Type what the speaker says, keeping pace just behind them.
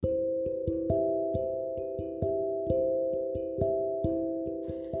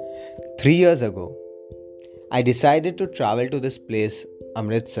Three years ago, I decided to travel to this place,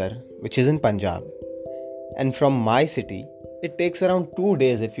 Amritsar, which is in Punjab. And from my city, it takes around 2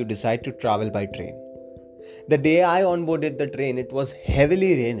 days if you decide to travel by train. The day I onboarded the train, it was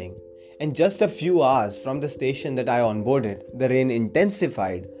heavily raining. And just a few hours from the station that I onboarded, the rain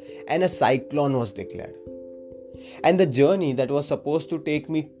intensified and a cyclone was declared. And the journey that was supposed to take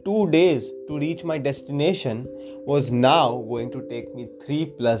me 2 days to reach my destination was now going to take me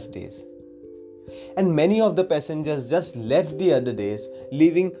 3+ days. And many of the passengers just left the other days,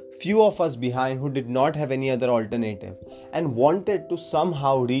 leaving few of us behind who did not have any other alternative and wanted to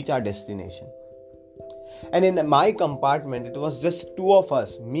somehow reach our destination. And in my compartment, it was just two of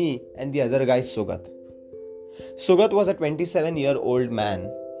us, me and the other guy, Sugat. Sugat was a 27-year-old man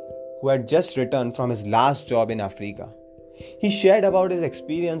who had just returned from his last job in Africa. He shared about his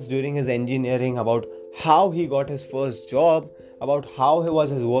experience during his engineering, about how he got his first job, about how was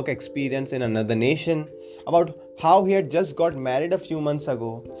his work experience in another nation, about how he had just got married a few months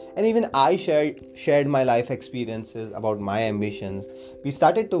ago, and even I shared my life experiences about my ambitions. We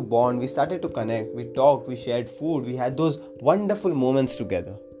started to bond, we started to connect, we talked, we shared food, we had those wonderful moments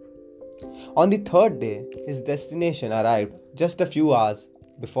together. On the third day, his destination arrived just a few hours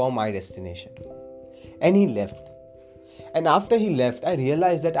before my destination, and he left. And after he left, I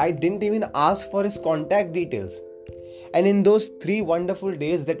realized that I didn't even ask for his contact details. And in those 3 wonderful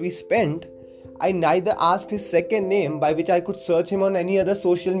days that we spent, I neither asked his second name by which I could search him on any other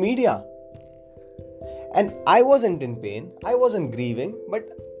social media. And I wasn't in pain, I wasn't grieving, but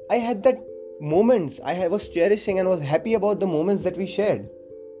I had that moments I was cherishing and was happy about the moments that we shared.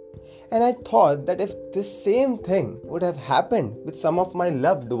 And I thought that if this same thing would have happened with some of my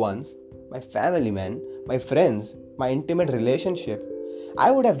loved ones, my family men, my friends, my intimate relationship,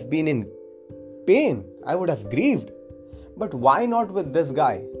 I would have been in pain, I would have grieved. But why not with this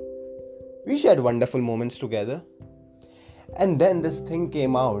guy? We shared wonderful moments together. And then this thing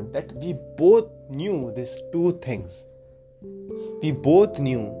came out that we both knew these two things. We both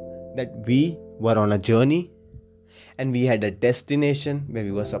knew that we were on a journey and we had a destination where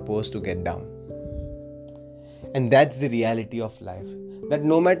we were supposed to get down. And that's the reality of life. That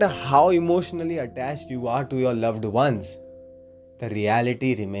no matter how emotionally attached you are to your loved ones, the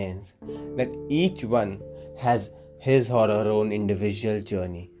reality remains that each one has his or her own individual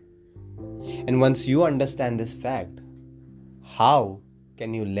journey. And once you understand this fact, how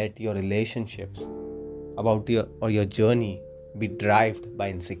can you let your relationships about your journey be driven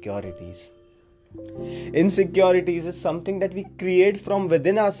by insecurities? Insecurities is something that we create from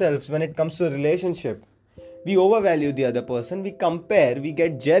within ourselves when it comes to a relationship. We overvalue the other person, we compare, we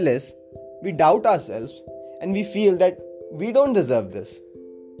get jealous, we doubt ourselves, and we feel that we don't deserve this.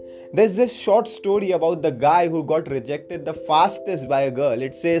 There's this short story about the guy who got rejected the fastest by a girl.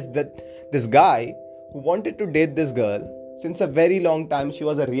 It says that this guy who wanted to date this girl since a very long time, she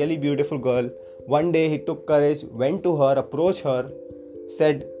was a really beautiful girl. One day he took courage, went to her, approached her,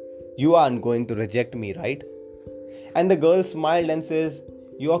 said, "You aren't going to reject me, right?" And the girl smiled and says,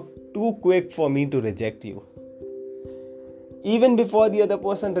 "You are too quick for me to reject you." Even before the other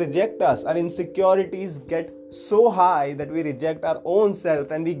person rejects us, our insecurities get so high that we reject our own self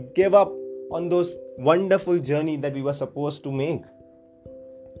and we give up on those wonderful journey that we were supposed to make.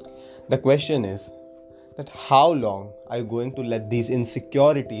 The question is that how long are you going to let these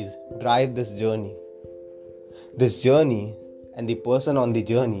insecurities drive this journey? This journey and the person on the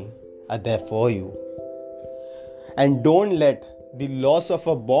journey are there for you. And don't let the loss of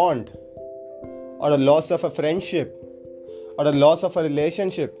a bond or a loss of a friendship or a loss of a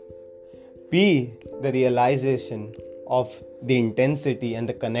relationship be the realization of the intensity and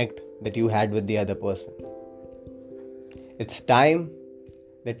the connect that you had with the other person. It's time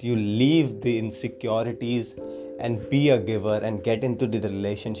that you leave the insecurities and be a giver and get into the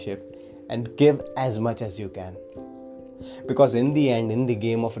relationship and give as much as you can. Because in the end, in the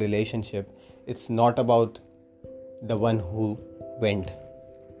game of relationship, it's not about the one who went.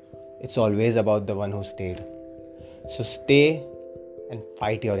 It's always about the one who stayed. So stay and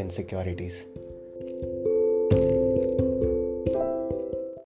fight your insecurities.